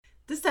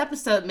This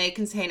episode may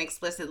contain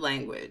explicit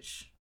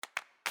language.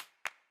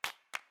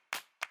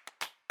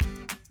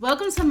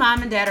 Welcome to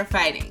Mom and Dad Are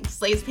Fighting,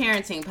 Slate's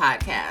parenting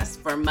podcast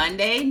for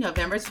Monday,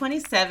 November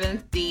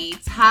 27th, the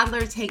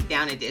Toddler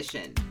Takedown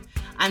Edition.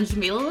 I'm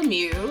Jamila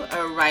Lemieux,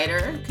 a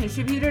writer,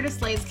 contributor to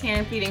Slate's Care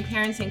and Feeding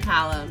Parenting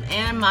column,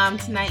 and mom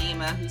to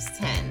Naima, who's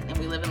 10, and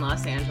we live in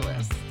Los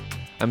Angeles.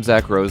 I'm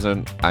Zach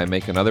Rosen. I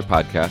make another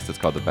podcast. It's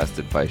called The Best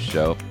Advice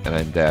Show, and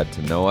I'm dad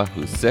to Noah,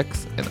 who's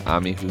 6, and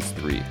Ami, who's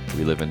 3.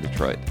 We live in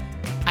Detroit.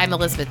 I'm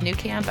Elizabeth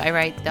Newcamp. I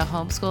write the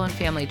homeschool and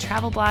family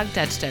travel blog,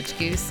 Dutch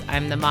Goose.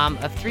 I'm the mom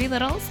of 3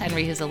 littles,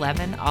 Henry, who's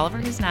 11, Oliver,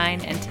 who's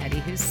 9, and Teddy,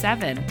 who's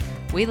 7.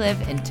 We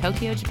live in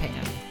Tokyo,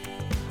 Japan.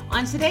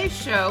 On today's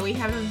show, we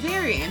have a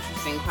very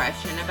interesting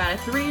question about a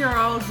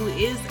 3-year-old who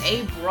is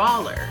a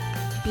brawler.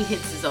 He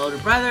hits his older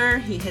brother,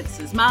 he hits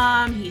his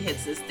mom, he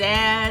hits his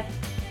dad.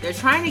 They're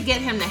trying to get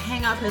him to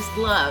hang up his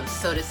gloves,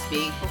 so to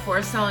speak,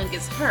 before someone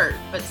gets hurt,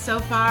 but so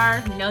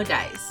far, no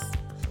dice.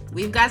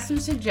 We've got some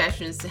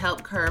suggestions to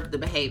help curb the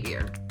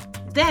behavior.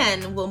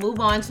 Then we'll move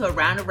on to a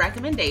round of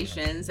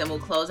recommendations and we'll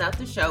close out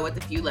the show with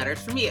a few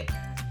letters from you.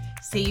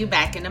 See you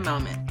back in a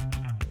moment.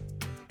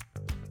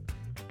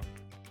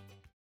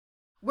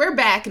 We're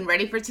back and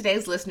ready for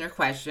today's listener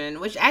question,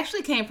 which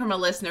actually came from a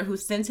listener who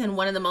sent in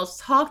one of the most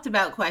talked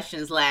about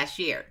questions last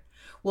year.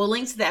 We'll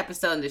link to the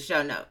episode in the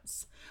show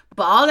notes.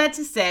 But all that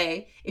to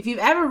say, if you've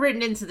ever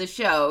written into the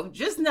show,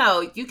 just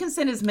know you can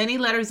send as many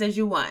letters as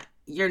you want.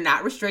 You're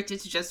not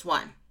restricted to just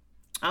one.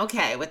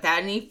 Okay,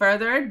 without any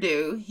further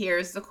ado,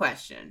 here's the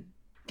question.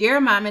 Dear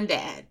Mom and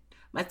Dad,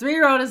 my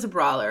 3-year-old is a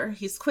brawler.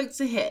 He's quick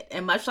to hit,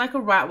 and much like a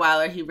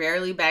Rottweiler, he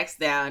rarely backs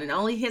down and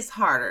only hits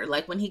harder,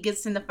 like when he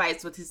gets into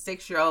fights with his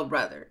 6-year-old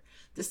brother.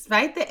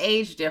 Despite the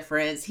age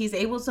difference, he's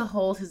able to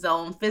hold his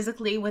own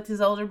physically with his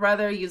older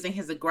brother, using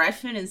his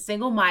aggression and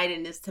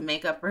single-mindedness to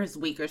make up for his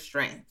weaker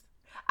strength.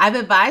 I've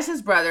advised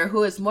his brother,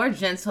 who is more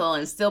gentle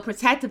and still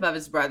protective of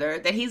his brother,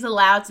 that he's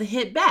allowed to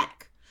hit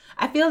back.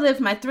 I feel that if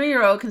my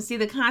 3-year-old can see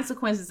the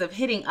consequences of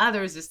hitting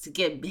others is to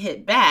get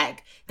hit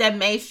back, that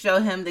may show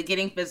him that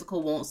getting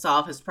physical won't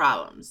solve his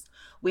problems.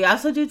 We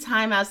also do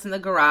timeouts in the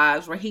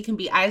garage where he can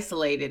be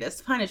isolated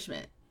as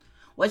punishment.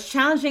 What's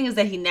challenging is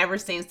that he never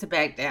seems to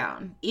back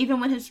down.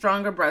 Even when his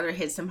stronger brother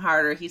hits him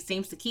harder, he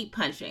seems to keep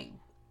punching.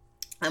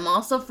 I'm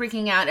also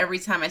freaking out every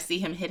time I see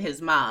him hit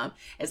his mom,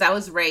 as I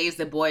was raised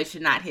that boys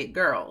should not hit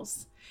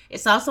girls.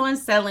 It's also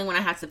unsettling when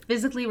I have to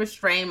physically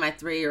restrain my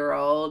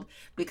 3-year-old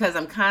because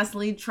I'm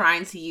constantly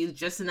trying to use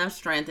just enough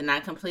strength and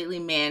not completely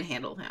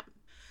manhandle him.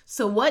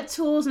 So what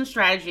tools and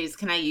strategies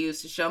can I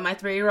use to show my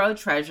 3-year-old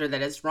treasure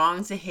that it's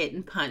wrong to hit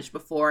and punch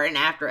before and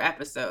after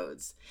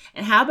episodes?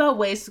 And how about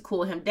ways to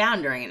cool him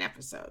down during an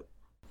episode?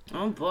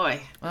 Oh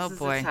boy. This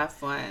is a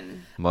tough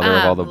one. Mother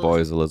of all the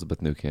boys, Elizabeth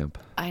Newcamp.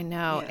 I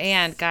know. Yes.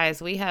 And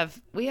guys, we have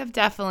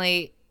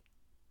definitely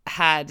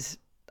had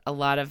a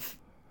lot of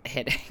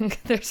hitting.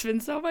 There's been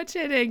so much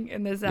hitting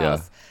in this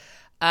house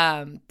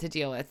to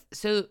deal with.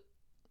 So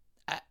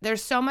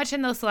there's so much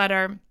in this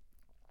letter.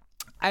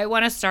 I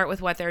want to start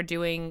with what they're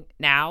doing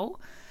now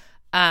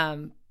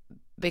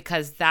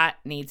because that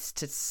needs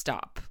to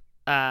stop.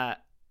 It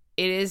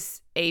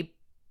is a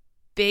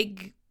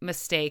big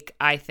mistake,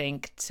 I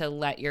think, to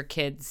let your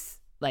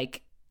kids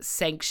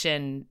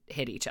sanction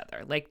hit each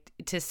other. Like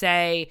to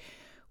say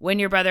when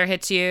your brother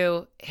hits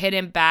you, hit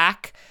him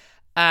back.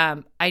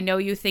 I know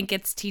you think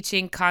it's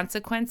teaching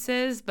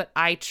consequences, but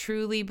I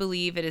truly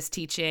believe it is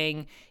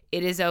teaching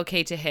it is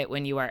okay to hit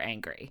when you are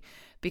angry,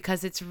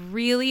 because it's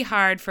really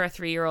hard for a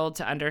 3-year-old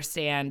to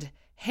understand,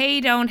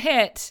 hey, don't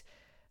hit,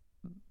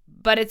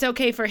 but it's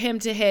okay for him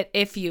to hit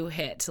if you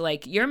hit.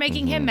 Like you're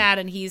making him mad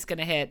and he's going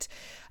to hit.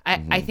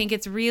 I think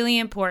it's really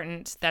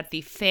important that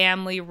the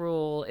family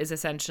rule is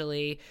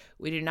essentially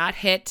we do not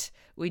hit.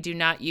 We do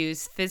not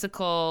use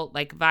physical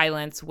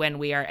violence when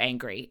we are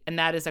angry. And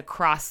that is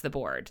across the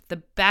board. The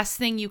best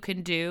thing you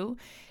can do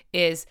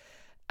is,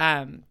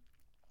 I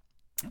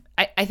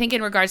think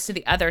in regards to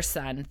the other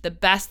son, the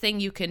best thing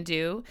you can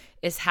do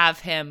is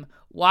have him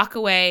walk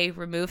away,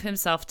 remove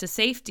himself to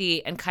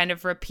safety, and kind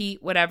of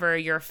repeat whatever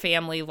your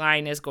family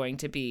line is going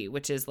to be,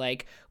 which is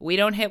we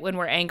don't hit when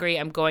we're angry.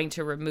 I'm going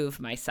to remove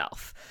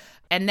myself.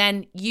 And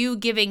then you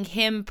giving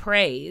him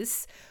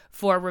praise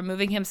for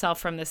removing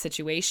himself from the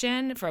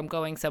situation, from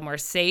going somewhere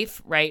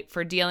safe, right?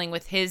 For dealing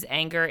with his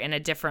anger in a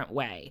different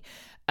way.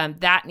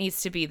 That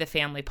needs to be the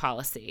family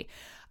policy.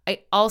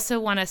 I also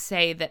want to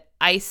say that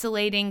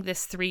isolating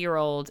this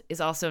 3-year-old is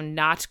also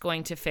not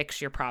going to fix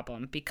your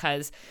problem,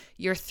 because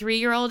your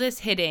 3-year-old is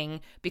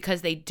hitting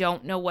because they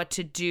don't know what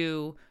to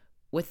do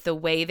with the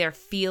way they're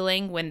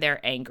feeling when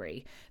they're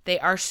angry. They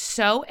are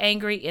so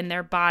angry in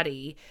their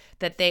body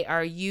that they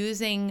are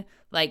using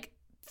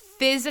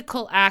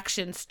physical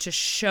actions to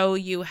show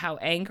you how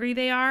angry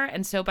they are.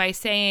 And so by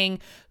saying,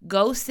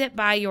 go sit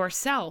by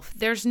yourself,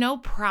 there's no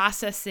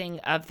processing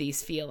of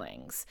these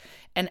feelings.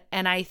 And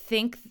I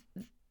think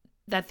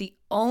that the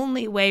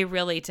only way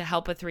really to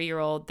help a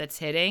 3-year-old that's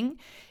hitting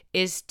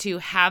is to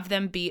have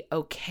them be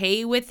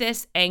okay with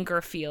this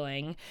anger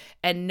feeling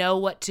and know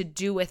what to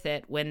do with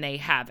it when they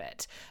have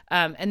it.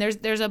 And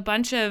there's a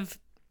bunch of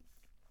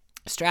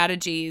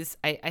strategies.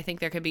 I think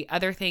there could be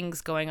other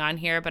things going on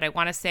here, but I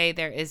want to say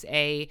there is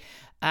a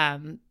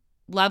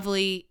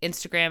lovely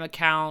Instagram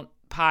account,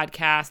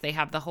 podcast. They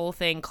have the whole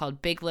thing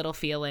called Big Little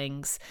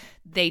Feelings.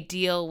 They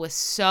deal with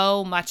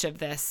so much of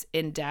this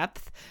in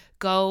depth.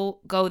 Go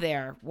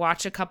there,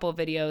 watch a couple of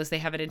videos. They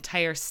have an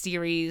entire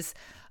series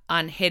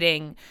on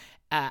hitting.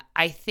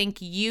 I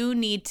think you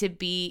need to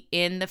be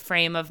in the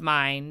frame of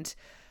mind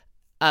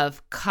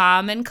of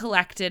calm and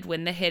collected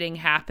when the hitting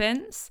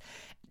happens,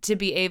 to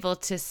be able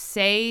to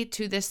say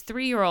to this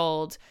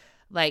 3-year-old,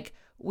 like,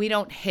 we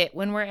don't hit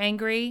when we're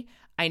angry.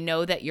 I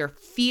know that you're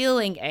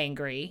feeling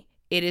angry.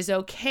 It is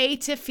okay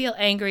to feel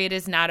angry. It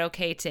is not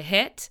okay to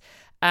hit.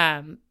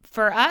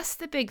 For us,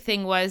 the big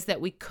thing was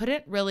that we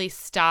couldn't really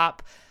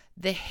stop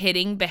the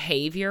hitting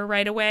behavior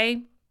right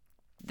away.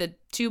 The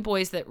 2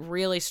 boys that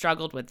really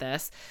struggled with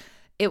this,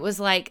 it was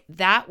like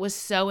that was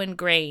so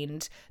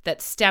ingrained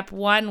that step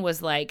 1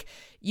 was like,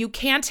 you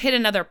can't hit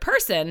another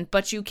person,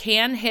 but you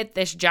can hit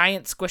this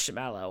giant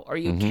squishmallow, or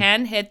you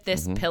can hit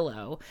this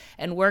pillow,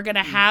 and we're going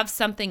to have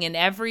something in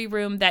every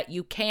room that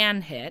you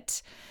can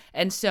hit.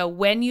 And so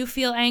when you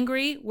feel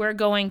angry, we're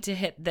going to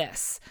hit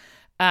this.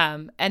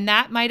 And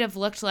that might have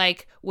looked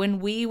like when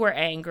we were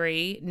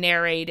angry,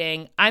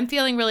 narrating, I'm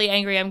feeling really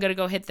angry, I'm going to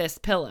go hit this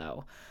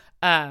pillow.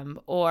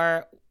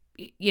 Or,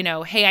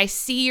 hey, I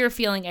see you're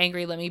feeling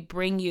angry, let me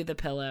bring you the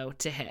pillow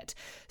to hit.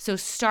 So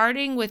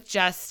starting with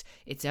just,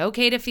 it's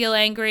okay to feel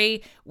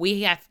angry.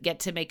 We get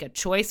to make a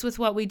choice with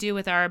what we do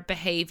with our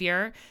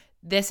behavior.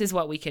 This is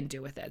what we can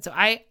do with it. So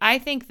I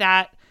think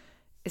that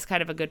is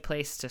kind of a good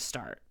place to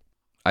start.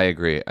 I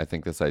agree. I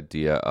think this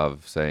idea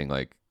of saying,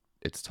 like,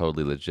 it's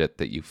totally legit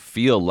that you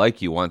feel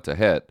like you want to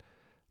hit,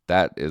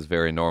 that is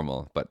very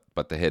normal.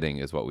 But the hitting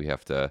is what we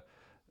have to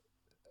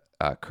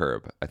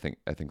curb. I think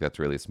that's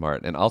really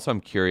smart. And also,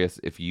 I'm curious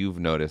if you've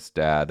noticed,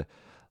 Dad,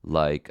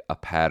 like a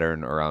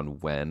pattern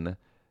around when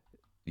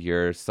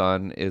your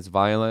son is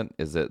violent.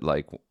 Is it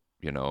like,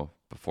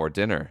 before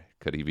dinner?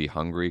 Could he be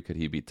hungry? Could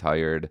he be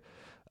tired?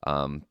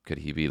 Could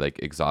he be like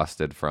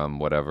exhausted from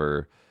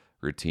whatever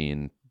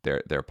routine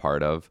they're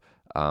part of?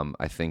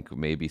 I think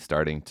maybe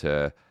starting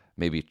to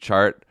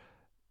chart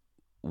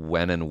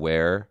when and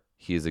where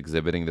he's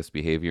exhibiting this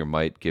behavior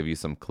might give you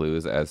some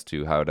clues as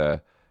to how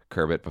to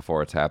curb it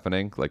before it's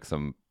happening, like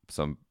some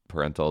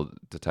parental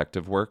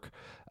detective work.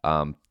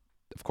 Of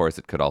course,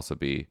 it could also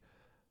be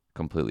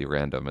completely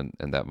random,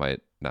 and that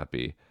might not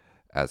be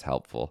as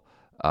helpful.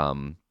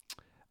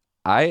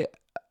 I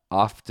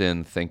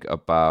often think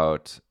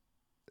about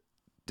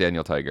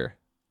Daniel Tiger,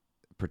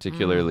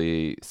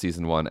 particularly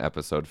season 1,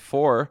 episode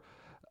 4,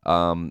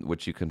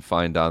 which you can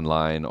find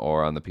online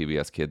or on the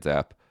PBS Kids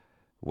app,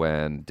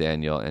 when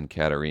Daniel and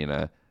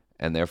Katerina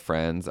and their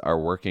friends are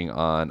working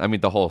on,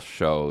 the whole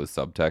show's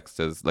subtext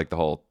is, like, the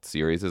whole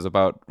series is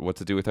about what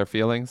to do with our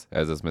feelings,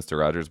 as is Mr.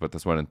 Rogers, but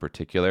this one in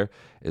particular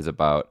is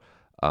about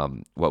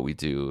what we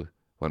do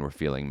when we're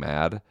feeling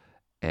mad.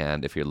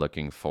 And if you're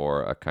looking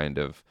for a kind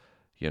of,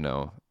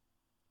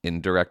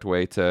 indirect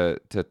way to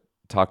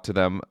talk to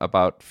them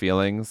about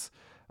feelings,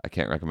 I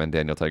can't recommend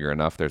Daniel Tiger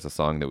enough. There's a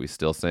song that we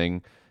still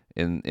sing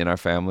in our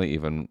family.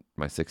 Even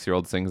my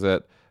 6-year-old sings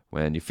it.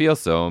 When you feel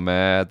so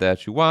mad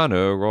that you want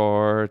to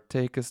roar,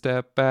 take a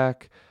step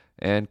back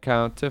and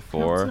count to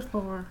 4. Count to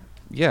 4.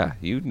 Yeah,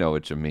 you know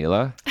it,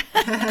 Jamila.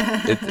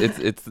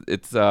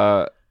 It's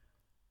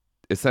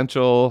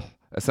essential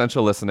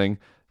listening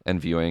and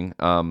viewing.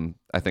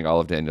 I think all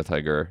of Daniel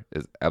Tiger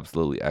is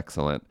absolutely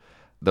excellent.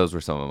 Those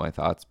were some of my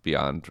thoughts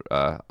beyond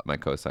my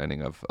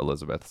co-signing of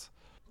Elizabeth's.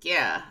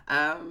 Yeah,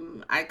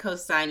 I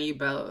co-sign you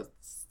both.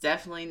 It's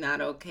definitely not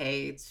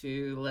okay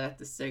to let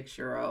the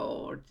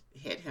 6-year-old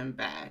hit him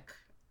back.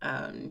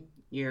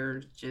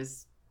 You're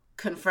just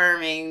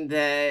confirming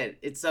that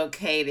it's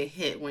okay to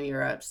hit when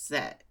you're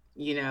upset,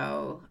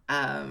 or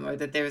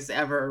that there's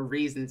ever a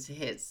reason to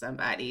hit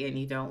somebody and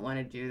you don't want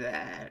to do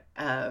that.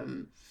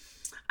 I'm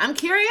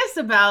curious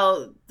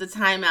about the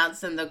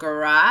timeouts in the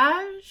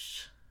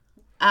garage.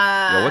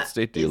 What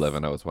state do you live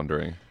in? I was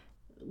wondering.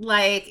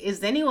 Like,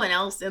 is anyone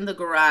else in the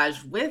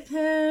garage with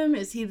him?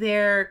 Is he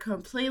there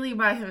completely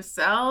by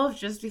himself?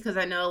 Just because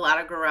I know a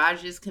lot of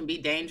garages can be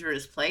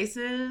dangerous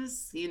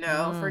places,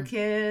 for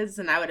kids.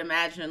 And I would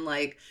imagine,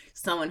 like,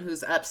 someone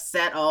who's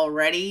upset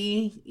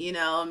already,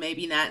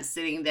 maybe not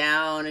sitting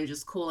down and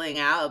just cooling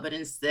out, but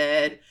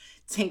instead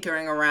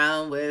tinkering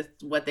around with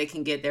what they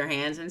can get their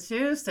hands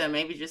into. So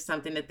maybe just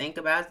something to think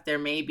about. There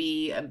may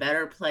be a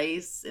better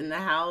place in the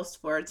house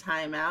for a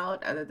timeout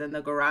other than the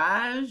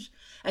garage.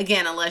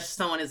 Again, unless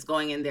someone is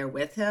going in there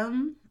with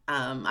him.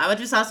 I would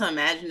just also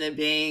imagine it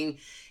being,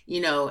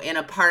 in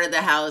a part of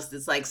the house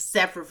that's like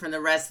separate from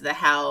the rest of the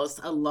house,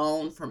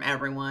 alone from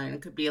everyone.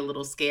 It could be a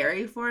little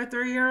scary for a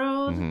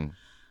 3-year-old. Mm-hmm.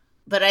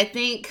 But I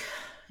think,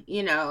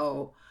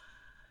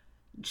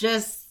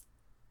 just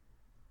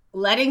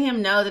letting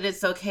him know that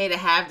it's okay to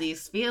have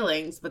these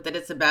feelings, but that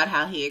it's about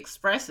how he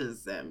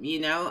expresses them.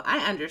 You know,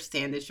 I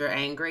understand that you're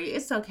angry.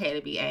 It's okay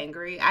to be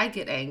angry. I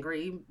get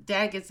angry.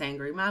 Dad gets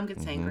angry. Mom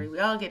gets angry. We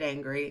all get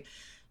angry,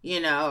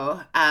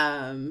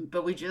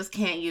 but we just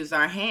can't use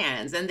our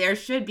hands. And there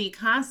should be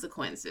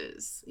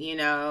consequences,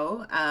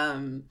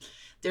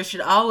 there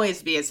should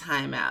always be a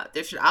timeout.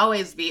 There should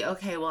always be,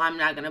 okay, well, I'm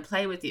not going to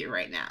play with you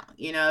right now.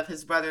 If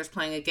his brother's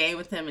playing a game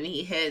with him and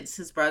he hits,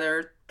 his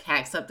brother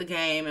packs up the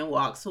game and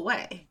walks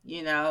away.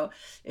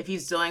 If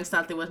he's doing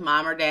something with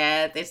mom or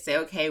dad, they say,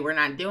 okay, we're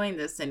not doing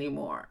this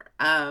anymore.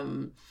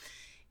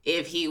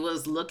 If he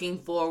was looking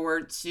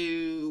forward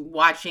to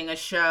watching a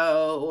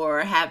show or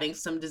having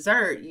some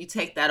dessert, you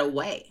take that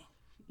away.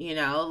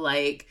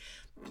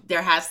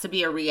 There has to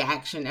be a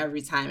reaction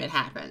every time it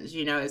happens.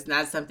 It's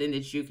not something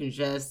that you can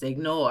just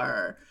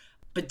ignore,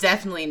 but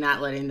definitely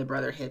not letting the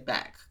brother hit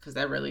back, because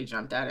that really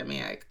jumped out at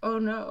me like, oh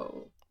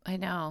no. I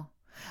know.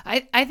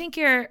 I think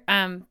your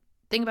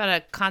thing about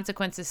a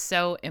consequence is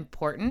so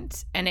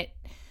important, and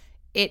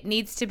it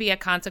needs to be a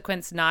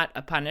consequence, not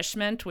a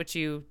punishment, which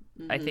you,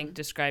 I think,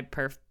 described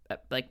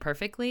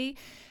perfectly.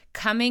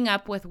 Coming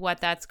up with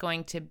what that's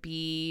going to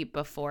be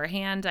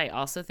beforehand, I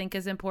also think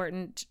is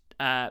important.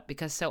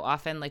 Because so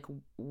often,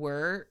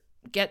 the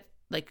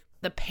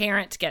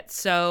parent gets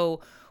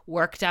so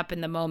worked up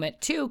in the moment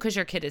too, because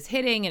your kid is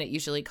hitting and it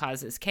usually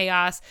causes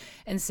chaos.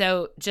 And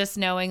so just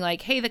knowing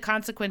hey, the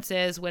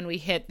consequences when we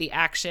hit, the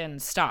action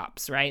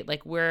stops, right?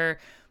 We're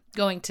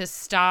going to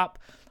stop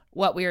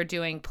what we are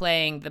doing,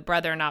 playing, the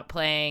brother not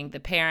playing,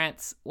 the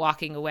parents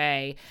walking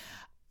away.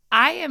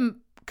 I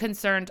am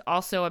concerned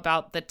also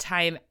about the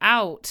time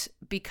out,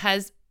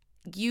 because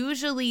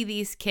usually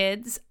these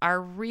kids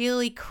are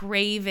really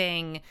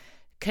craving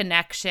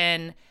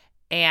connection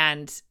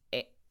and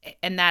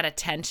that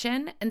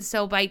attention. And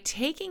so by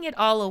taking it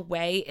all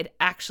away, it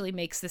actually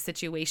makes the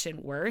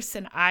situation worse.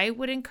 And I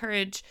would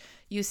encourage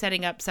you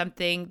setting up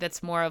something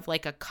that's more of a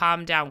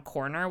calm down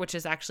corner, which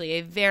is actually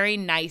a very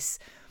nice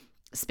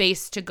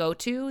space to go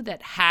to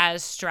that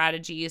has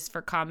strategies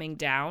for calming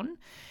down.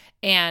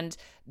 And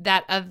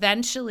that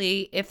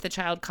eventually, if the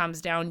child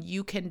calms down,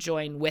 you can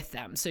join with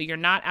them. So you're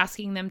not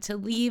asking them to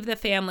leave the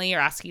family or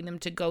asking them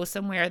to go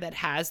somewhere that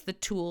has the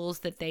tools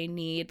that they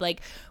need.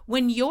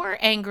 When you're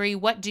angry,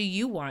 what do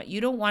you want? You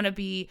don't want to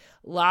be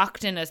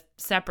locked in a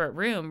separate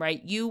room,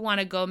 right? You want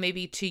to go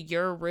maybe to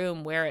your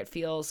room where it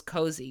feels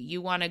cozy.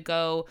 You want to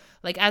go,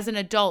 as an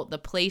adult, the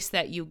place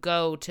that you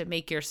go to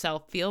make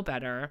yourself feel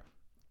better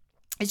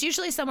is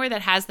usually somewhere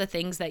that has the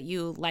things that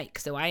you like.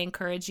 So I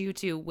encourage you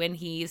to, when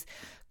he's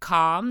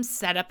calm,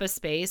 set up a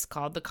space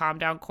called the Calm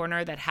Down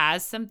Corner that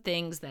has some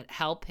things that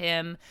help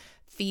him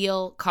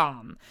feel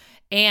calm,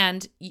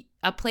 and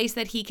a place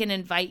that he can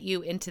invite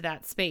you into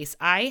that space.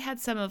 I had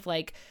some of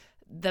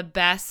the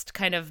best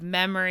kind of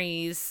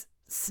memories,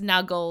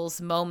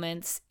 snuggles,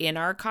 moments in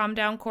our Calm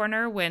Down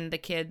Corner when the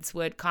kids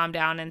would calm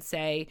down and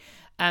say,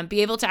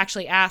 be able to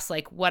actually ask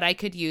what I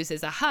could use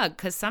is a hug,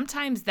 because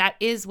sometimes that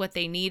is what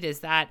they need, is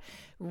that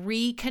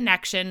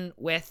reconnection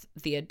with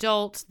the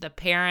adult, the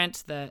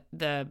parent,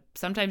 the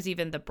sometimes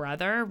even the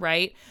brother,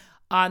 right?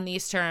 On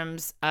these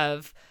terms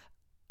of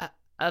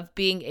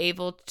being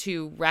able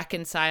to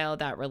reconcile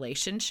that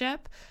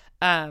relationship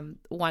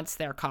once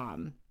they're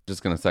calm.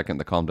 Just going to second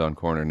the Calm Down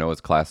Corner.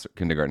 Noah's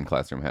kindergarten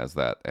classroom has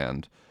that,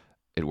 and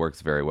it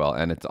works very well.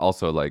 And it's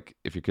also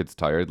if your kid's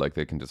tired,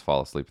 they can just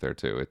fall asleep there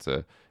too. It's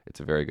a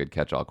very good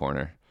catch-all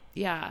corner.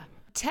 Yeah.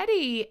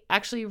 Teddy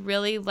actually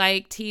really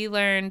he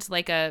learned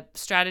a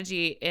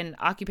strategy in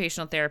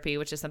occupational therapy,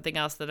 which is something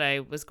else that I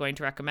was going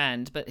to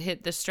recommend. But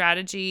the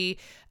strategy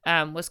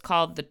was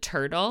called the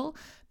turtle,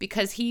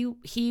 because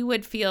he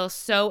would feel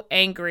so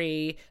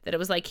angry that it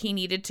was he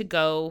needed to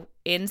go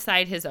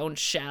inside his own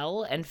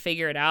shell and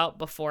figure it out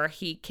before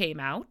he came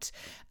out.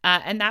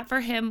 And that for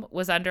him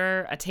was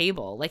under a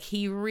table.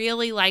 He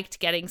really liked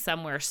getting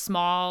somewhere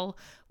small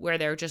where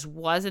there just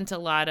wasn't a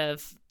lot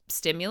of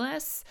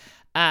stimulus.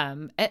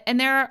 And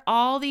there are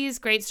all these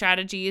great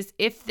strategies.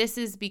 If this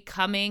is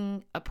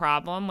becoming a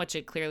problem, which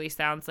it clearly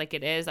sounds like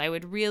it is, I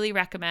would really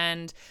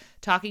recommend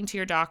talking to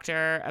your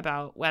doctor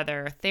about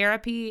whether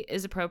therapy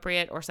is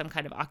appropriate or some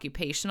kind of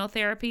occupational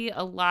therapy.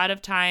 A lot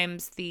of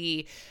times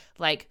the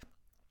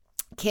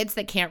kids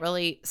that can't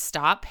really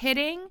stop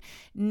hitting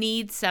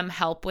need some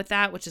help with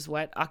that, which is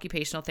what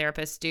occupational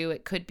therapists do.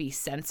 It could be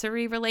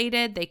sensory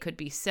related. They could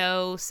be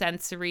so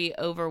sensory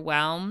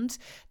overwhelmed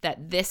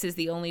that this is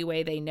the only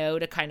way they know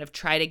to kind of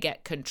try to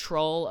get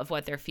control of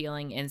what they're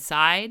feeling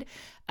inside.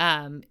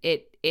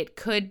 It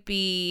could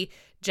be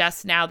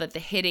just now that the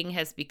hitting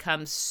has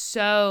become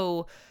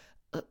so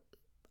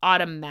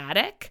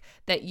automatic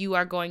that you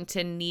are going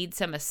to need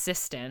some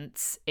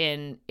assistance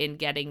in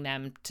getting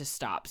them to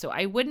stop. So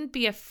I wouldn't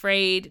be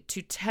afraid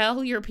to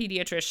tell your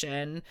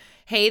pediatrician,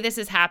 hey, this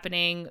is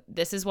happening.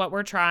 This is what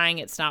we're trying.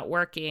 It's not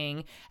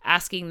working.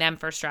 Asking them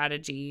for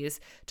strategies.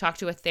 Talk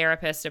to a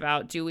therapist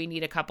about, do we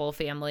need a couple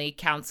family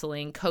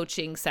counseling,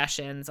 coaching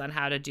sessions on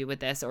how to do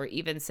with this? Or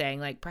even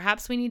saying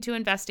perhaps we need to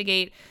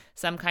investigate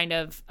some kind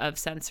of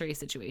sensory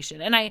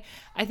situation. And I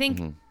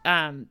think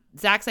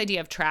Zach's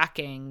idea of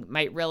tracking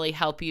might really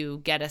help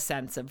you get a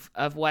sense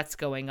of what's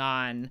going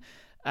on,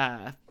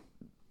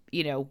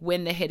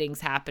 when the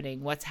hitting's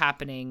happening, what's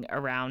happening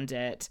around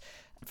it.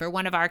 For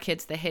one of our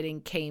kids, the hitting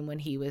came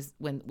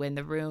when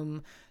the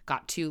room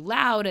got too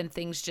loud and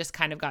things just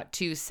kind of got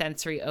too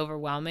sensory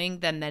overwhelming.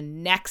 Then the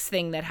next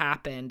thing that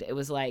happened, it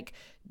was like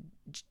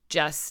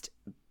just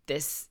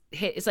this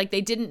hit. It's like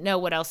they didn't know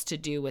what else to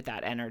do with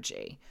that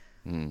energy.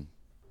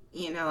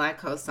 I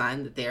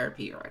co-signed the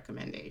therapy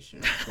recommendation,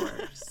 of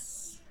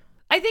course.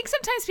 I think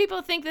sometimes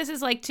people think this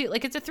is like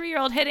it's a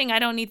 3-year-old hitting, I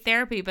don't need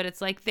therapy, but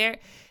it's like there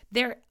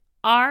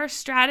are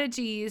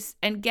strategies,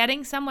 and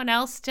getting someone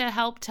else to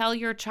help tell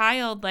your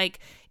child, like,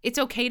 it's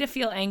okay to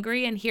feel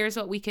angry and here's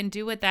what we can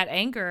do with that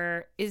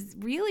anger is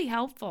really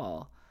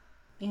helpful.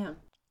 Yeah.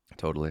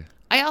 Totally.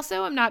 I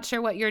also am not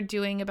sure what you're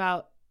doing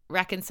about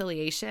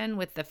reconciliation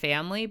with the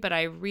family, but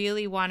I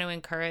really want to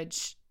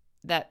encourage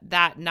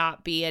that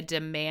not be a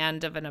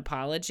demand of an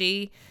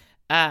apology,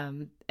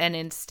 and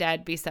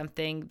instead be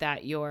something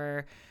that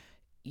you're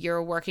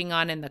working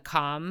on in the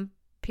calm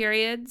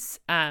periods,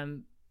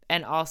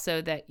 and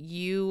also that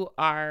you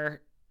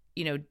are,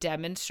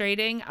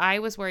 demonstrating. I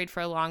was worried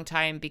for a long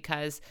time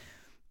because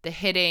the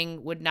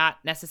hitting would not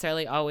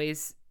necessarily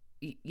always,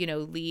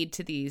 lead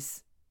to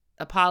these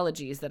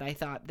apologies that I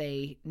thought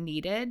they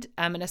needed.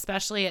 And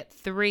especially at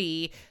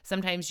 3,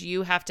 sometimes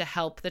you have to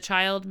help the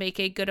child make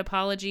a good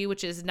apology,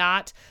 which is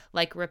not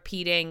like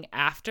repeating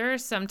after.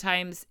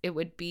 Sometimes it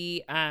would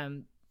be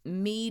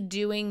me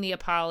doing the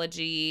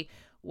apology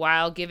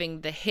while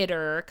giving the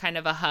hitter kind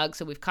of a hug.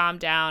 So we've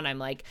calmed down. I'm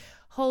like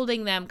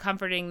holding them,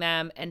 comforting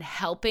them, and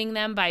helping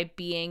them by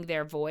being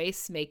their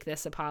voice make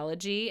this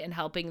apology, and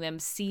helping them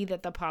see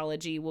that the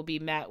apology will be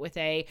met with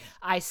a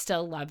 "I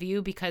still love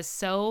you," because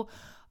so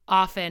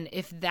often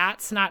if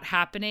that's not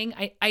happening,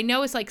 I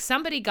know it's like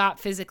somebody got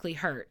physically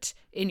hurt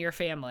in your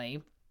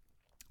family,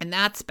 and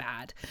that's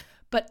bad.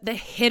 But the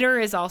hitter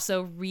is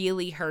also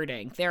really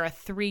hurting. They're a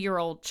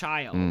 3-year-old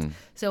child.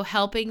 So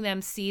helping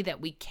them see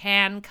that we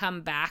can come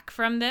back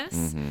from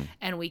this,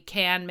 and we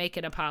can make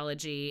an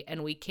apology,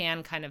 and we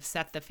can kind of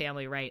set the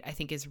family right, I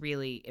think is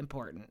really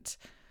important.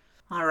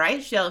 All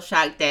right, Shell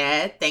Shock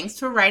Dad, thanks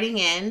for writing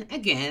in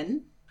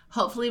again.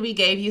 Hopefully we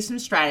gave you some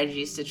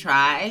strategies to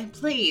try.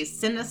 Please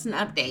send us an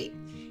update.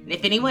 And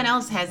if anyone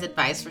else has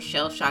advice for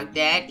Shell Shock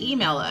Dad,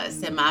 email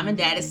us at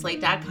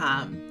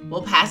momanddad@slate.com.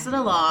 We'll pass it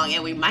along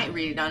and we might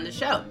read it on the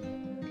show.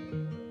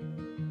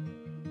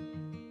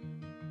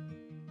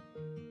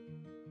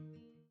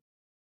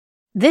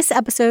 This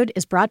episode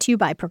is brought to you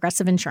by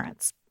Progressive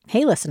Insurance.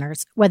 Hey,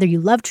 listeners, whether you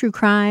love true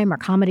crime or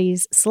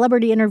comedies,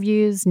 celebrity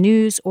interviews,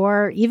 news,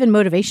 or even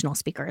motivational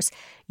speakers,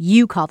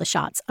 you call the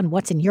shots on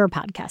what's in your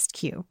podcast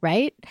queue,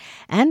 right?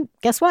 And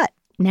guess what?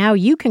 Now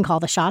you can call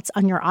the shots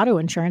on your auto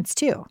insurance,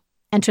 too.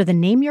 Enter the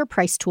Name Your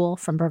Price tool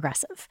from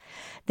Progressive.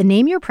 The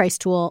Name Your Price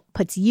tool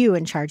puts you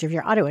in charge of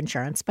your auto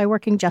insurance by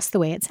working just the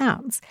way it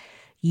sounds.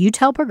 You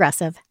tell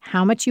Progressive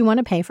how much you want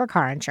to pay for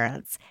car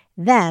insurance.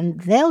 Then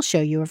they'll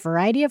show you a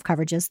variety of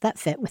coverages that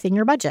fit within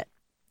your budget,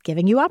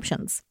 giving you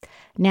options.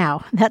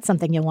 Now, that's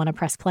something you'll want to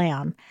press play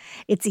on.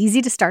 It's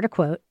easy to start a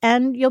quote,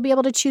 and you'll be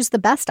able to choose the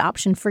best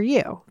option for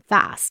you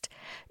fast.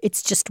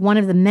 It's just one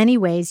of the many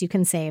ways you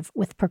can save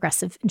with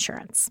Progressive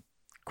Insurance.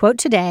 Quote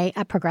today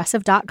at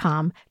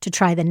Progressive.com to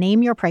try the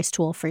Name Your Price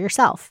tool for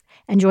yourself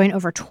and join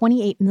over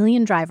 28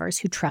 million drivers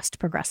who trust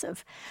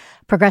Progressive.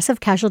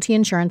 Progressive Casualty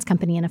Insurance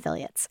Company and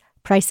Affiliates.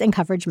 Price and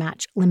coverage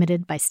match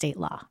limited by state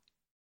law.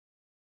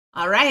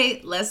 All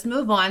right, let's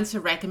move on to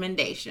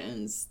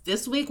recommendations.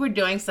 This week we're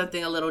doing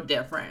something a little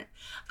different.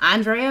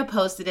 Andrea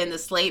posted in the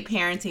Slate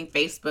Parenting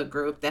Facebook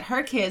group that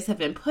her kids have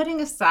been putting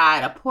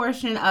aside a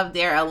portion of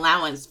their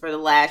allowance for the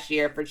last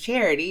year for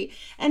charity,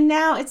 and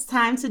now it's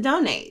time to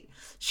donate.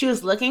 She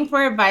was looking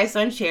for advice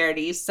on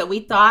charities, so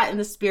we thought in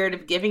the spirit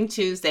of Giving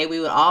Tuesday,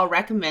 we would all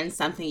recommend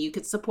something you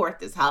could support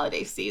this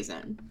holiday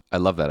season. I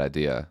love that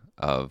idea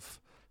of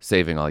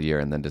saving all year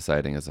and then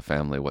deciding as a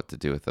family what to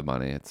do with the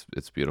money.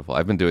 It's beautiful.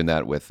 I've been doing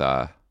that with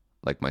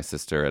like my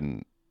sister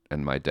and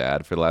my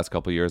dad for the last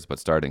couple of years, but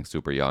starting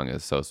super young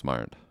is so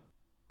smart.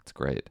 It's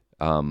great.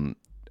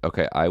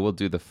 Okay, I will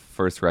do the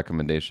first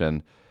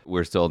recommendation.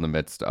 We're still in the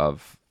midst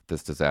of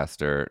this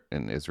disaster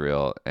in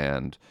Israel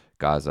and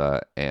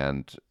Gaza,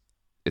 and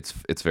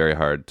it's very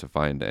hard to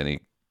find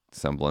any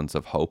semblance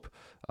of hope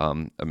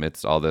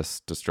amidst all this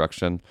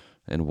destruction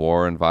and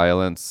war and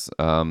violence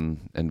and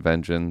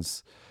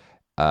vengeance.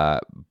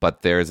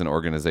 But there's an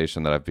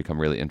organization that I've become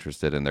really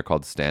interested in. They're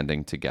called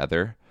Standing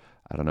Together.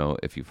 I don't know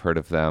if you've heard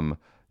of them.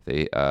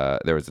 There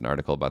was an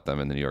article about them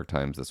in the New York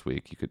Times this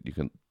week. You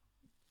can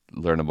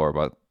learn more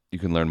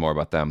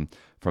about them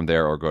from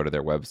there, or go to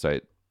their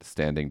website,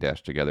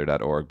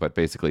 standing-together.org. But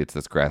basically, it's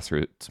this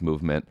grassroots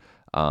movement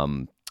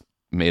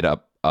made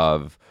up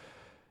of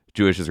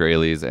Jewish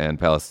Israelis and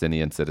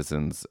Palestinian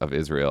citizens of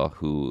Israel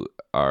who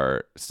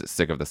are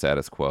sick of the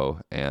status quo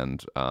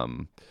and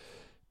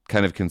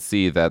kind of can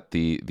see that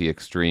the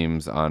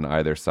extremes on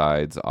either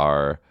sides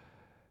are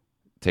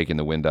taking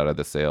the wind out of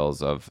the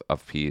sails of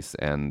peace.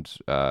 And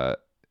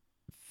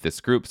this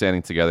group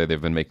standing together,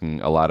 they've been making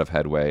a lot of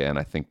headway, and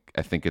I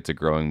think it's a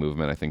growing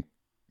movement. I think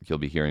you'll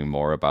be hearing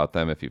more about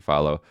them if you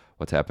follow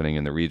what's happening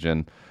in the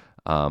region.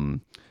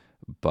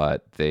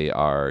 But they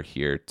are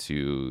here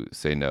to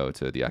say no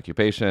to the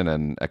occupation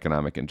and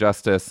economic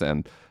injustice.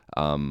 And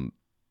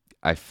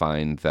I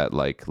find that,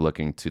 like,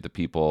 looking to the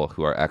people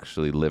who are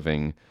actually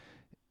living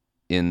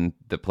in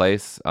the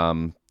place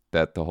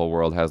that the whole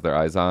world has their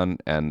eyes on,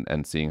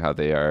 and seeing how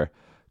they are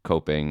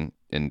coping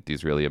in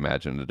these really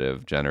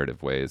imaginative,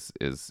 generative ways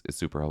is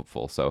super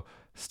hopeful. So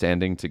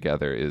standing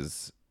together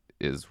is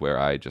where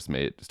I just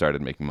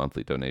started making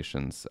monthly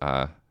donations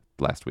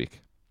last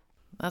week.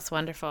 That's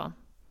wonderful.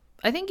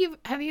 I think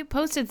have you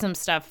posted some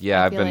stuff?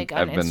 Yeah, I've been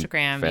on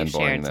Instagram. You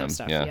shared some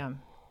stuff. Yeah.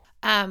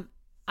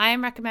 I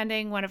am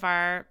recommending one of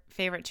our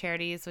favorite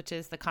charities, which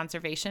is the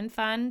Conservation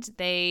Fund.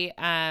 They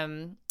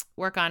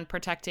work on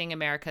protecting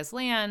America's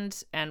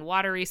land and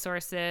water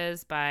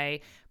resources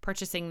by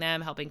purchasing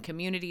them, helping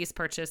communities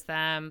purchase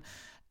them.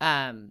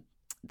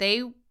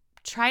 They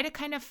try to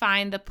kind of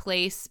find the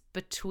place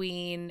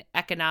between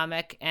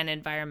economic and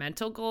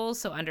environmental goals.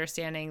 So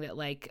understanding that,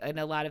 like, in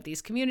a lot of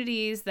these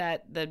communities,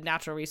 that the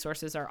natural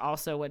resources are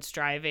also what's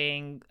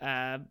driving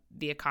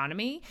the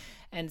economy.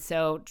 And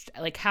so,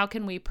 like, how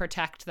can we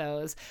protect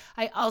those?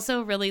 I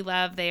also really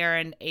love, they are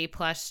an A+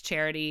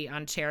 charity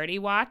on Charity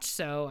Watch.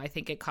 So I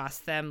think it costs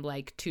them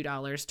like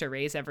 $2 to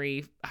raise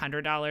every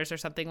 $100 or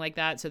something like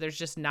that. So there's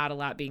just not a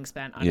lot being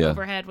spent on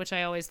overhead, which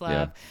I always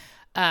love.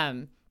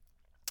 Yeah.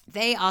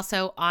 They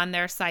also, on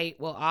their site,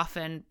 will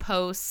often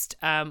post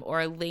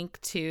or link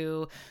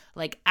to,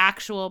 like,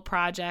 actual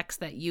projects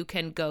that you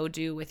can go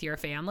do with your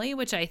family,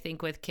 which I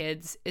think with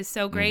kids is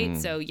so great.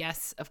 So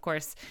yes, of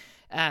course,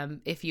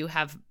 if you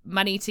have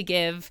money to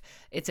give,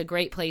 it's a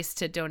great place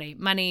to donate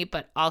money.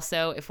 But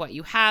also, if what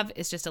you have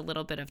is just a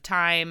little bit of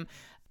time,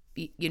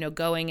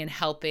 going and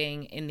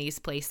helping in these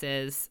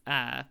places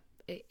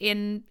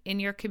in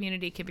your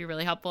community can be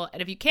really helpful.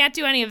 And if you can't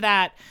do any of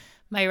that,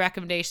 my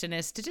recommendation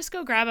is to just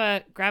go grab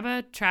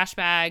a trash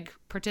bag,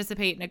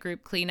 participate in a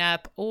group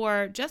cleanup,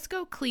 or just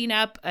go clean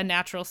up a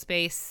natural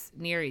space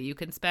near you. You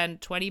can spend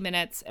 20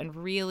 minutes and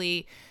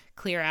really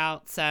clear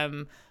out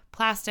some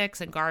plastics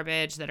and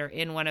garbage that are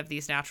in one of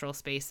these natural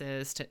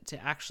spaces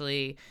to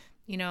actually,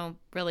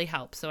 really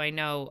help. So I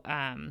know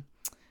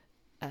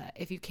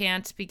if you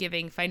can't be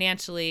giving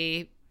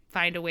financially,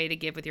 find a way to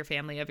give with your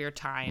family of your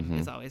time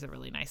is always a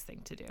really nice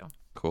thing to do.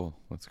 Cool.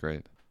 That's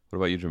great. What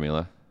about you,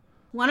 Jamila?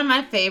 One of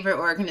my favorite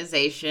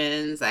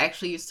organizations, I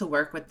actually used to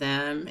work with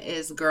them,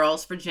 is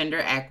Girls for Gender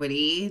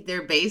Equity.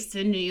 They're based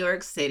in New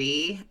York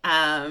City,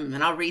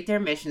 and I'll read their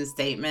mission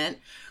statement.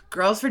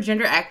 Girls for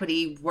Gender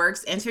Equity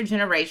works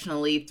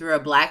intergenerationally through a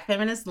Black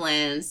feminist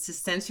lens to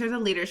center the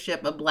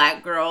leadership of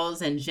Black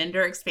girls and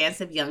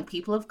gender-expansive young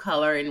people of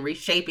color in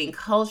reshaping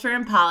culture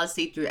and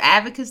policy through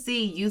advocacy,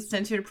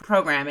 youth-centered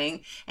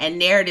programming, and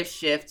narrative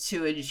shift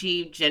to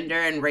achieve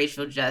gender and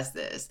racial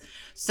justice.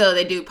 So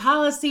they do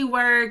policy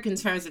work in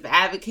terms of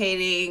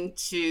advocating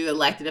to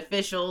elected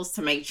officials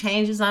to make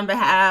changes on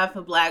behalf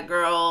of Black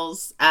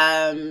girls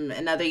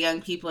and other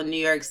young people in New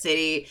York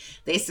City.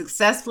 They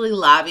successfully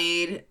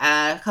lobbied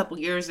a couple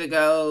years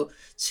ago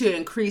to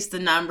increase the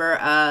number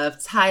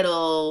of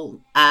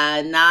Title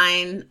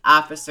IX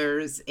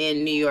officers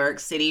in New York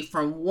City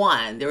from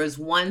one. There was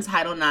one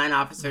Title IX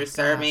officer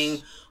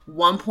serving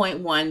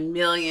 1.1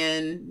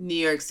 million New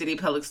York City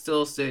public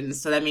school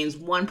students. So that means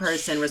one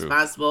person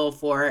responsible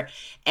for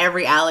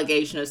every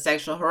allegation of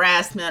sexual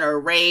harassment or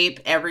rape,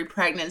 every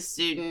pregnant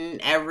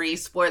student, every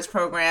sports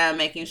program,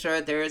 making sure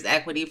that there is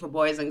equity for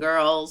boys and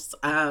girls.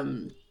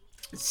 I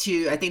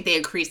think they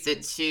increased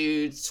it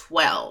to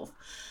 12.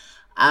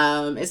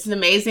 It's an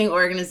amazing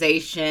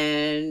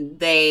organization.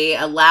 They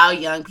allow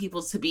young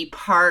people to be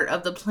part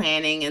of the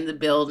planning and the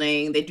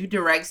building. They do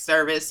direct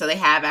service, so they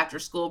have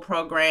after-school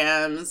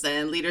programs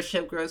and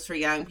leadership groups for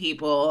young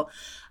people.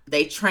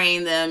 They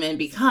train them in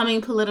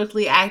becoming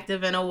politically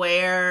active and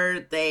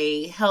aware.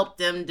 They help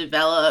them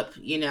develop,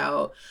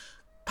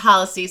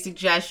 policy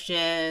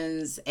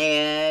suggestions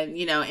and,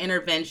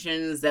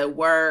 interventions that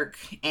work.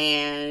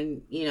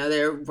 And,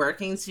 they're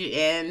working to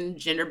end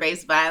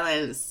gender-based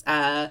violence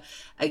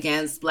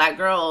against Black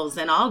girls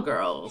and all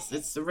girls.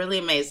 It's a really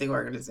amazing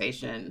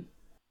organization.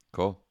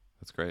 Cool.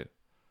 That's great.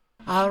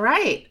 All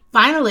right.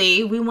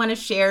 Finally, we want to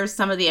share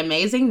some of the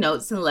amazing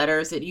notes and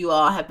letters that you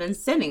all have been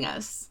sending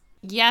us.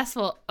 Yes,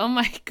 well, oh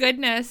my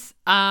goodness.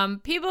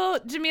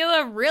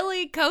 Jamila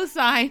really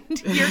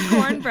co-signed your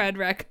cornbread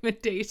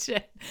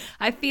recommendation.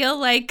 I feel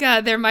like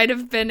there might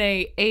have been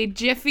a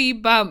jiffy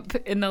bump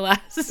in the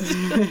last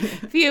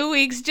few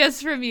weeks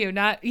just from you,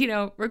 not,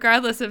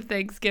 regardless of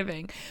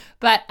Thanksgiving.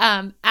 But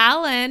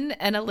Alan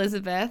and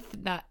Elizabeth,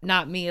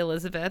 not me,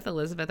 Elizabeth,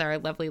 our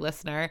lovely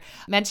listener,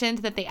 mentioned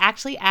that they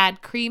actually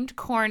add creamed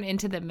corn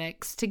into the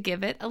mix to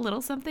give it a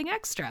little something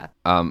extra.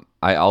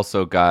 I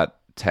also got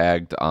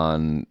tagged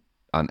on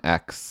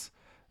X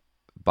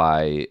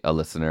by a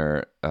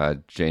listener,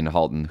 Jane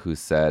Halton, who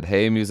said,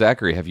 "Hey,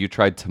 Muzachary, have you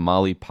tried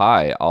tamale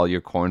pie? All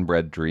your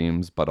cornbread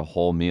dreams, but a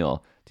whole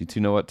meal." Do you two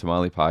know what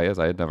tamale pie is?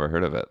 I had never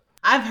heard of it.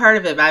 I've heard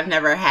of it, but I've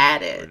never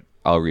had it.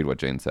 I'll read what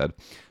Jane said.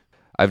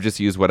 "I've just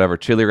used whatever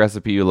chili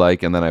recipe you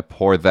like, and then I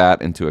pour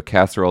that into a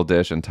casserole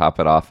dish and top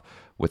it off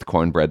with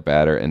cornbread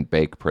batter and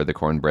bake per the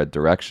cornbread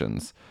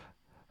directions."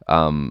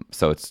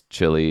 So it's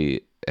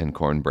chili and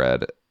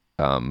cornbread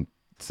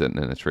sitting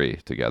in a tree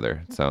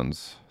together. It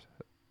sounds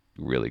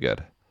really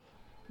good.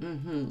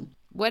 Mm-hmm.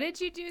 What did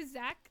you do,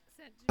 Zach?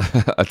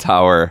 A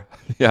tower.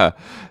 Yeah.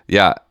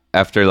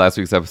 After last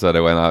week's episode,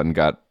 I went out and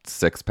got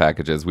 6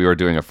 packages. We were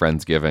doing a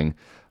Friendsgiving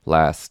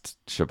last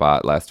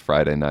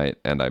Friday night,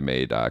 and I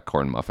made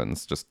corn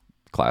muffins, just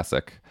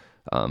classic.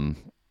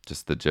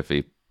 Just the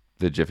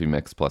Jiffy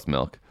mix plus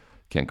milk.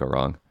 Can't go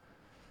wrong.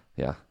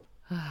 Yeah.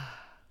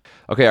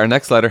 Okay, our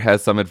next letter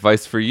has some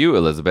advice for you,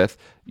 Elizabeth.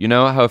 You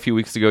know how a few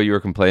weeks ago you were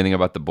complaining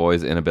about the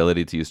boys'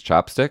 inability to use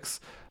chopsticks?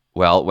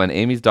 Well, when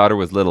Amy's daughter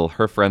was little,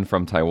 her friend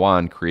from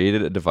Taiwan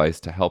created a device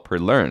to help her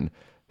learn.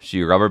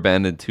 She rubber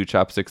banded 2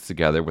 chopsticks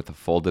together with a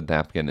folded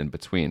napkin in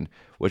between,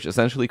 which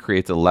essentially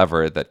creates a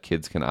lever that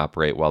kids can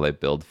operate while they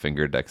build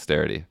finger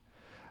dexterity.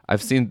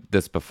 I've seen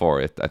this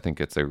before. I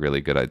think it's a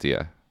really good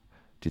idea.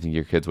 Do you think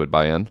your kids would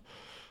buy in?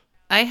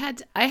 I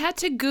had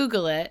to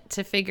Google it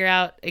to figure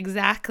out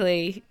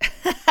exactly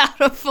how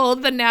to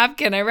fold the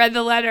napkin. I read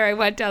the letter. I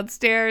went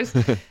downstairs,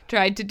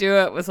 tried to do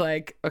it. Was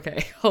like,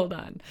 okay, hold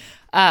on.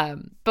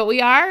 But we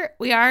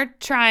are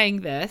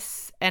trying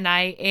this, and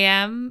I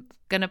am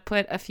gonna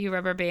put a few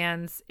rubber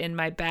bands in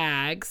my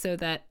bag so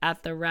that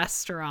at the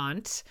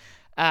restaurant,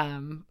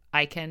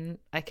 I can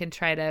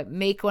try to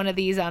make one of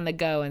these on the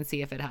go and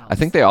see if it helps. I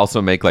think they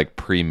also make like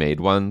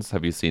pre-made ones.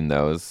 Have you seen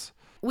those?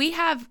 We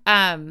have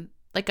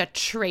like a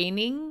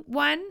training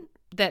one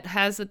that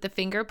has with the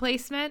finger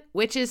placement,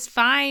 which is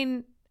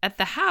fine at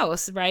the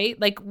house,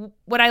 right? Like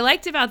what I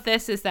liked about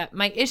this is that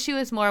my issue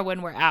is more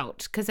when we're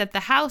out, because at the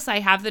house I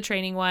have the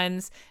training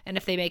ones, and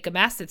if they make a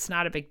mess, it's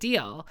not a big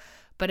deal.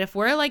 But if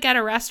we're like at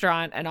a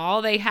restaurant and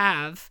all they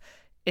have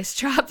is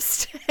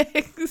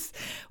chopsticks,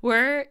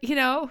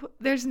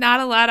 there's not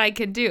a lot I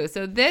can do.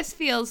 So this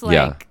feels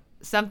like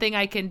something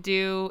I can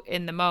do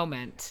in the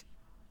moment.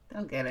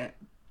 Don't get it.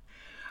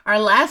 Our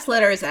last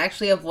letter is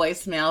actually a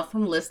voicemail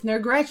from listener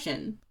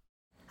Gretchen.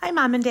 Hi,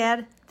 Mom and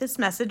Dad. This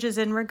message is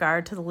in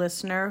regard to the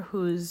listener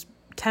whose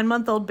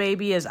 10-month-old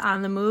baby is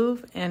on the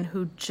move and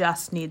who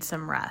just needs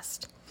some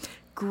rest.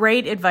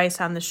 Great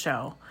advice on the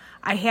show.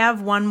 I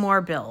have one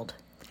more build.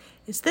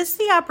 Is this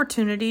the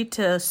opportunity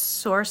to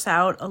source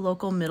out a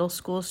local middle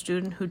school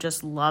student who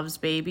just loves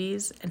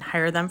babies and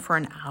hire them for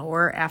an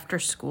hour after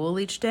school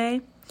each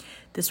day?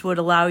 This would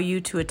allow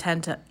you to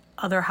attend to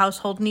other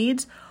household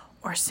needs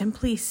or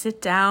simply sit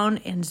down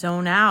and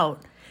zone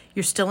out.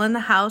 You're still in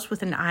the house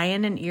with an eye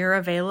and an ear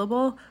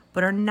available,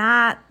 but are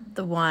not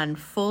the one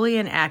fully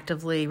and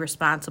actively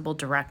responsible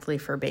directly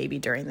for baby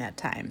during that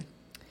time.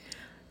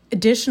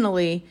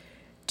 Additionally,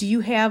 do you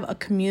have a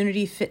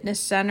community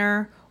fitness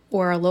center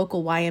or a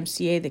local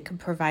YMCA that can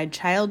provide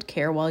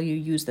childcare while you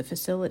use the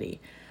facility?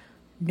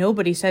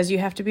 Nobody says you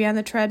have to be on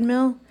the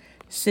treadmill.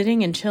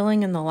 Sitting and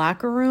chilling in the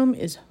locker room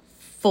is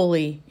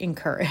fully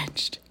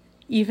encouraged.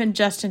 Even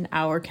just an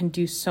hour can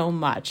do so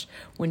much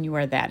when you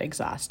are that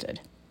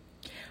exhausted.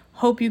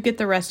 Hope you get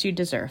the rest you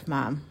deserve,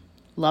 Mom.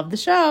 Love the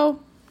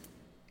show.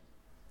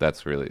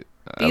 That's really...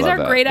 These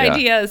are great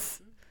ideas.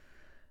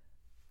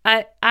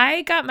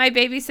 I got my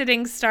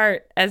babysitting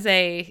start as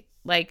we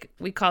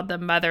called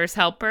them mother's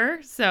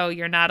helper. So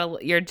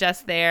you're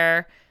just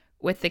there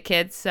with the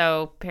kids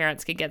so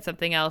parents can get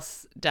something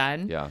else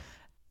done. Yeah.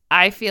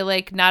 I feel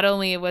like not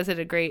only was it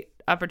a great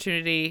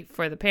opportunity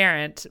for the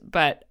parent,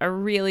 but a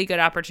really good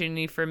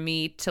opportunity for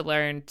me to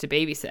learn to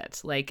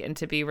babysit, and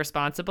to be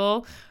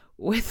responsible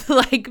with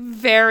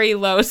very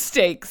low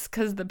stakes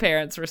because the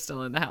parents were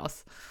still in the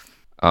house.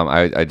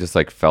 I just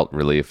felt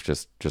relief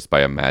just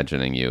by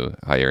imagining you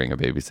hiring a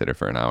babysitter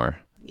for an hour.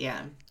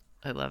 Yeah.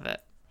 I love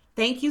it.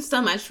 Thank you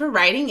so much for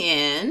writing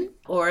in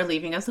or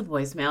leaving us a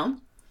voicemail.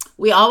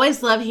 We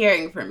always love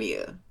hearing from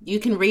you. You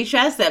can reach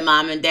us at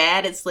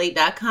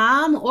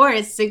momanddad@slate.com or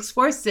at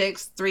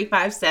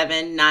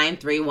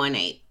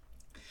 646-357-9318.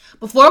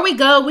 Before we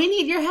go, we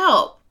need your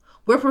help.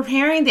 We're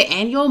preparing the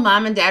annual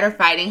Mom and Dad Are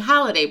Fighting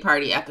holiday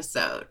party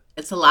episode.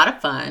 It's a lot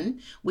of fun.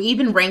 We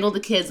even wrangle the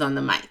kids on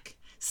the mic.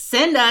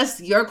 Send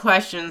us your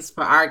questions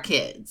for our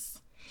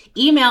kids.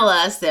 Email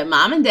us at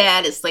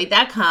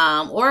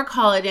momanddad@slate.com or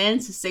call it in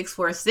to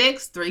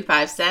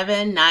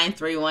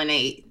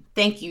 646-357-9318.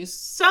 Thank you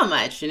so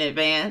much in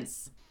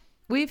advance.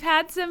 We've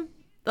had some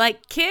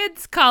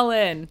kids call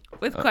in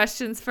with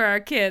questions for our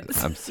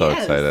kids. I'm so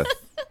excited.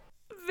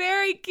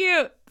 Very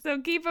cute. So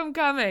keep them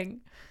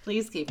coming.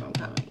 Please keep them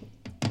coming.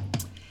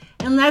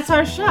 And that's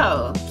our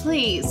show.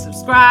 Please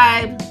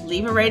subscribe,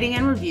 leave a rating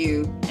and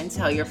review, and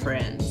tell your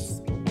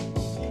friends.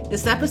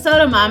 This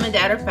episode of Mom and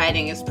Dad Are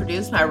Fighting is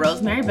produced by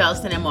Rosemary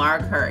Belson and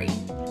Mara Curry.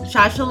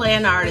 Shasha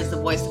Leonard is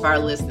the voice of our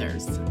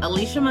listeners.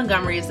 Alicia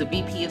Montgomery is the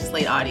VP of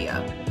Slate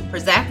Audio. For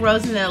Zach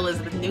Rosen and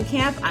Elizabeth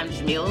Newcamp, I'm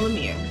Jamila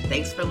Lemieux.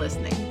 Thanks for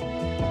listening.